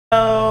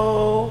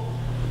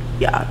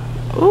Yeah.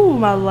 Ooh,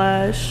 my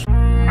lash.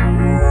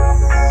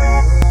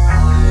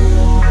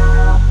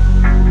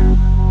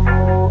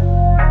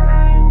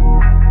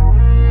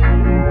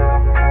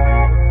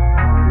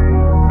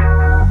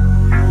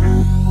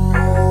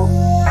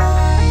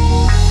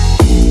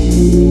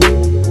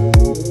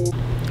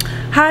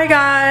 Hi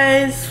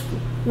guys,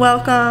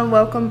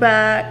 welcome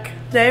back.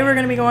 Today we're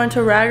gonna be going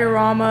to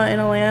rag-o-rama in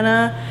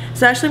Atlanta.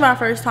 It's actually my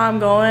first time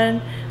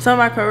going. Some of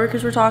my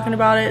coworkers were talking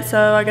about it,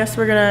 so I guess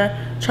we're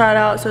gonna try it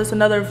out. So it's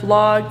another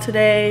vlog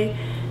today,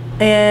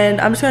 and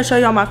I'm just gonna show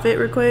y'all my fit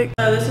real quick.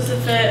 So this is the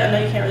fit. I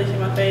know you can't really see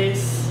my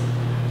face.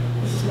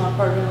 This is my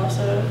apartment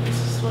also. This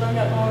is what I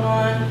got going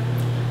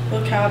on.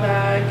 Little cow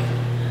bag.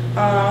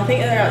 I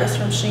think I got this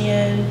from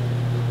Shein.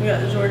 We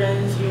got the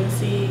Jordans,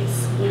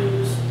 UNC's,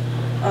 blues.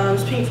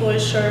 This Pink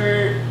Floyd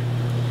shirt.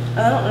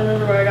 I don't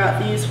remember where I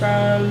got these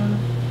from.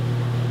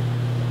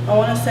 I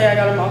want to say I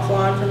got them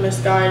offline from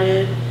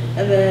Misguided,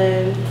 and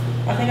then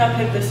I think I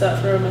picked this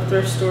up from a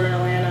thrift store in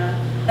Atlanta.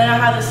 And I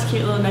have this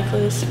cute little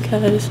necklace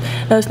because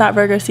no, it's not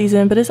Virgo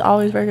season, but it's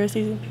always Virgo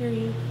season,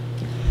 period.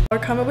 Or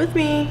coming with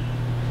me.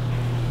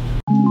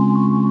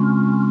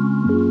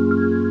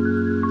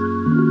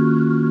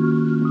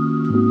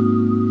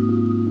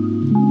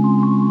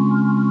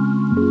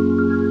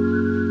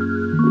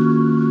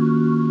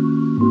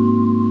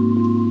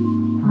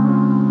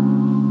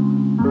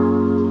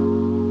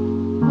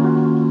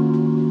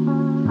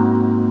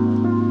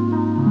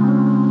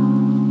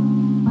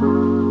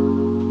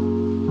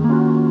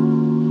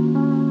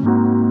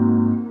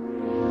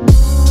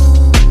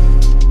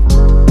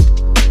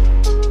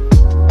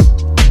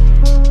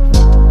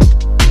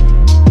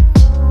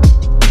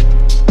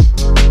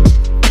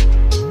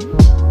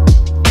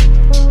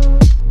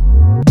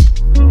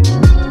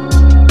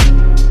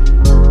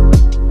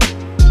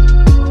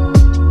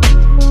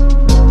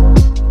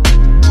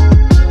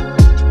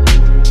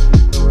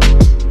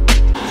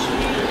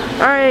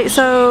 Alright,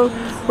 so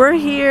we're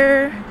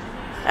here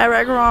at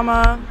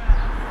rag-o-rama.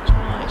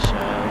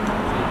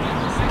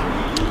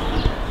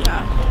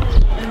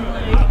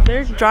 Yeah,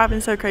 they're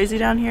driving so crazy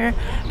down here.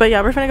 But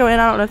yeah, we're gonna go in.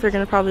 I don't know if they're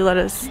gonna probably let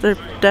us. They're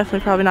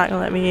definitely probably not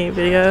gonna let me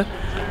video,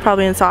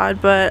 probably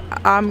inside. But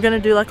I'm gonna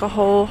do like a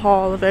whole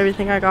haul of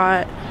everything I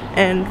got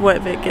and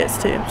what Vic gets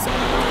too. So.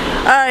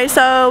 Alright,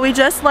 so we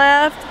just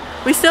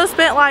left. We still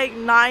spent like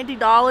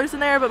 $90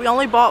 in there, but we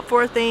only bought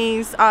 4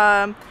 things.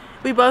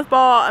 We both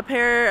bought a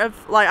pair of,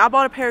 I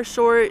bought a pair of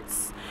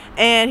shorts,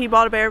 and he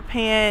bought a pair of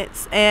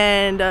pants,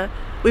 and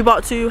we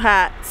bought 2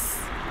 hats.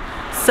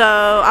 So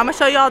I'm gonna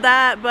show y'all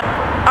that. But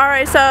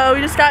alright, so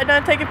we just got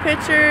done taking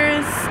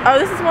pictures. Oh,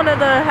 this is one of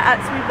the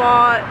hats we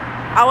bought.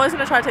 I was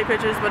gonna try to take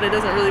pictures, but it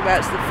doesn't really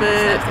match the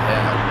fit.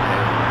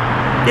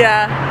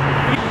 Yeah,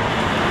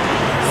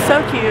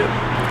 so cute.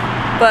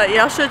 But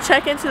y'all should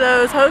check into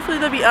those. Hopefully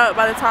they'll be up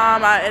by the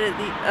time I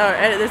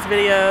edit this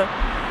video.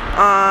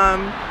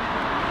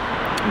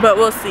 But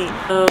we'll see.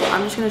 So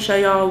I'm just gonna show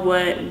y'all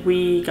what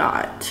we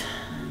got.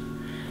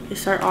 To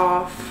start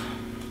off,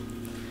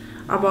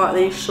 I bought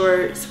these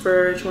shorts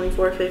for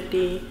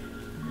 $24.50.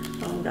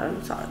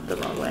 Got them the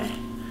wrong way.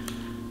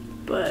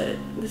 But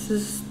this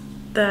is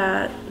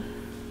that.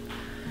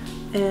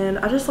 And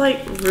I just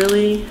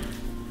really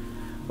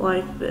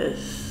like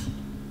this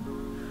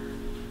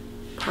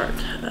part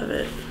of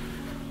it.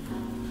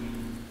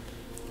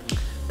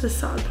 The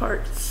side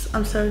parts.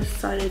 I'm so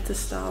excited to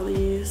style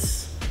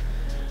these.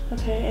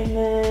 Okay, and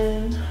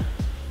then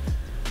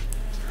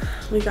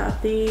we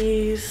got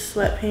these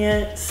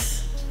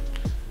sweatpants.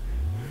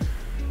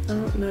 I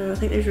don't know, I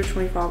think these are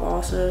 25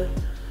 also.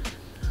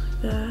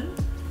 Like that.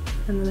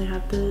 And then they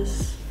have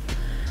this.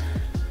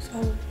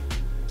 So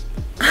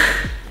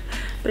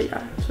but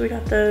yeah, so we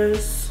got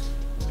those.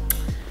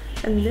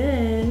 And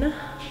then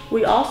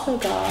we also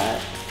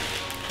got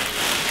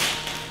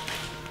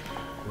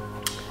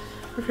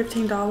for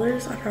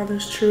 $15, I got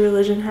this True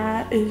Religion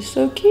hat. It is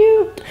so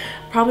cute.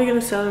 Probably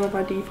gonna sell it on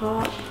my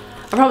Depop.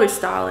 I'll probably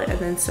style it and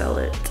then sell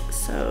it.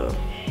 So,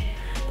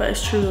 but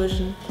it's True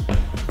Religion.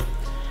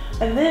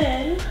 And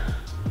then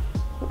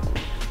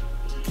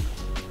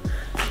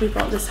we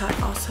bought this hat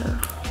also.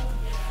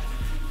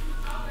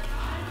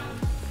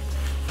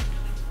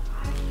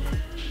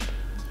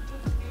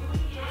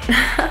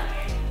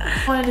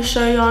 I wanted to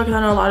show y'all because I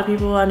know a lot of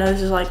people, I know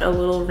this is like a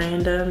little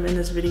random in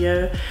this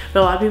video, but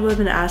a lot of people have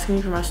been asking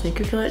me for my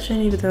sneaker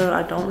collection, even though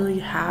I don't really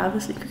have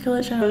a sneaker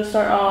collection. So to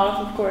start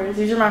off, of course,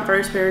 these are my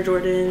first pair of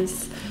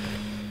Jordans.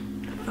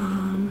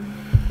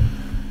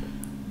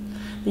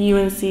 The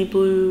UNC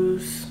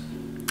blues.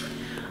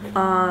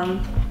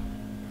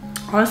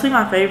 Honestly,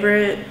 my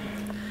favorite,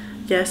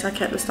 yes, I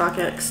kept the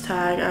StockX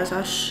tag, as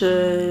I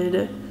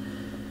should.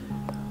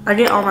 I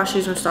get all my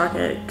shoes from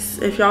StockX.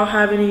 If y'all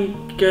have any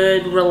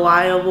good,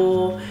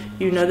 reliable,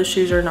 you know the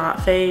shoes are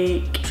not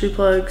fake shoe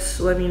plugs,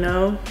 let me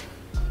know.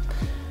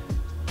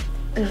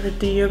 Or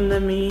DM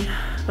them me,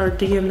 or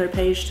DM their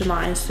page to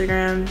my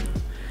Instagram.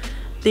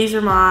 These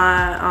are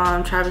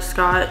my Travis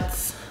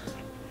Scott's.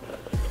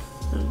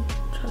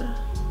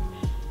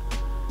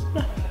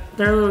 Yeah,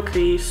 they're a little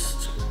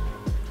creased,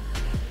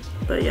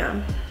 but yeah.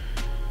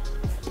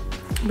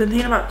 been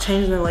thinking about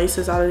changing the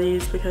laces out of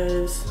these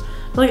because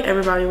I feel like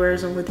everybody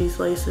wears them with these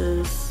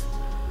laces.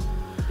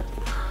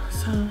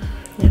 So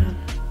yeah,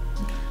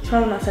 it's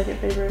probably my second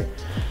favorite.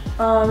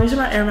 These are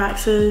my Air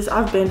Maxes.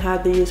 I've been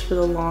had these for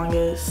the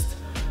longest.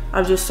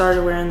 I've just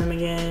started wearing them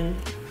again.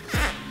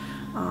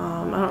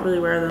 I don't really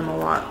wear them a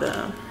lot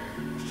though.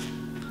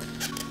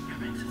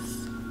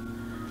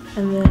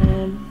 And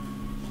then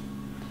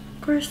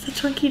of course the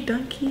Chunky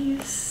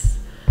Dunkies.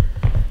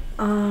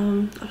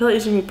 I feel like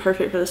these are gonna be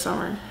perfect for the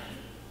summer.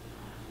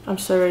 I'm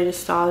so ready to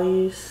style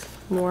these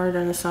more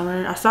during the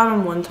summer. I styled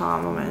them one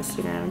time on my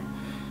Instagram.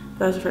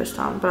 That was the first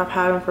time, but I've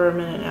had them for a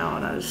minute now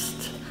and I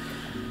just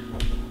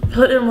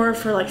put them more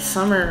for like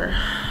summer.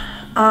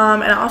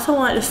 And I also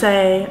wanted to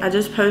say, I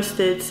just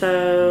posted,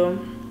 so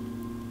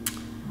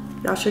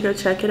y'all should go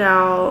check it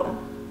out.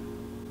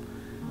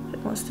 If it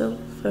wants to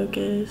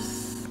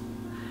focus.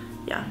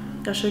 Yeah,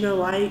 y'all should go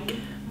like,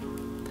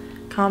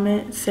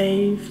 comment,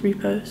 save,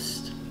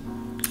 repost.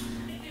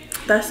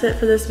 That's it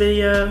for this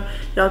video.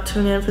 Y'all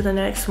tune in for the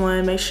next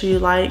one. Make sure you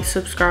like,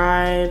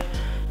 subscribe,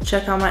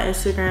 check out my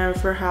Instagram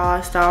for how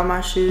I style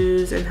my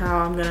shoes and how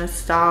I'm gonna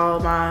style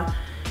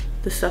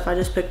the stuff I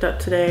just picked up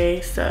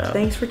today. So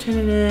thanks for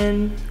tuning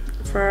in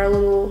for our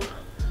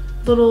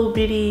little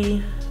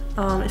bitty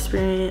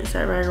experience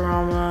at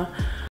rag-o-rama.